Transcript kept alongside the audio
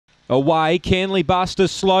Away, Canley Buster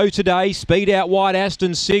slow today. Speed out wide,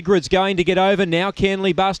 Aston Sigrid's going to get over. Now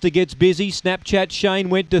Canley Buster gets busy. Snapchat Shane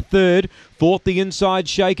went to third. Fourth, the inside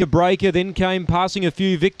Shaker Breaker. Then came passing a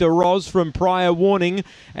few Victor Roz from Prior Warning.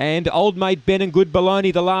 And Old Mate Ben and Good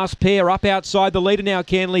Baloney, the last pair. Up outside the leader now,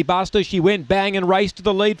 Canley Buster. She went bang and raced to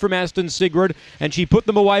the lead from Aston Sigrid. And she put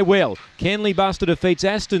them away well. Canley Buster defeats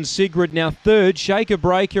Aston Sigrid now third. Shaker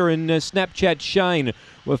Breaker and Snapchat Shane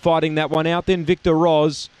were fighting that one out. Then Victor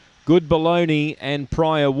Roz, Good Baloney and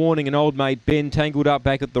Prior Warning and Old Mate Ben tangled up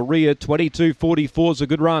back at the rear. 22.44 is a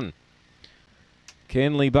good run.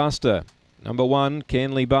 Canley Buster, number one,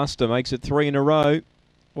 Canley Buster makes it 3 in a row.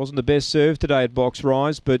 Wasn't the best serve today at Box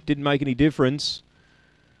Rise, but didn't make any difference.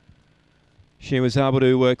 She was able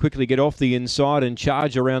to quickly get off the inside and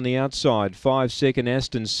charge around the outside. 5 second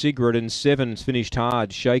Aston Sigrid and 7 finished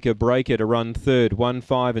hard. Shaker Breaker to run third. 1,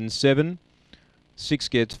 5 and 7. 6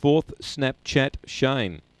 gets fourth. Snapchat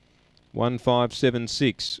Shane.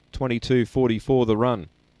 1576, 22.44 the run.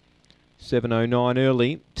 7.09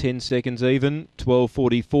 early, 10 seconds even,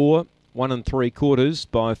 12.44, 1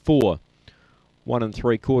 3/4 by 4. 1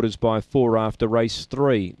 3/4 by 4 after race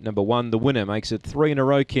 3. Number 1, the winner, makes it 3 in a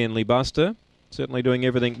row, Canley Buster. Certainly doing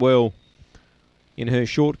everything well in her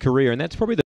short career, and that's probably the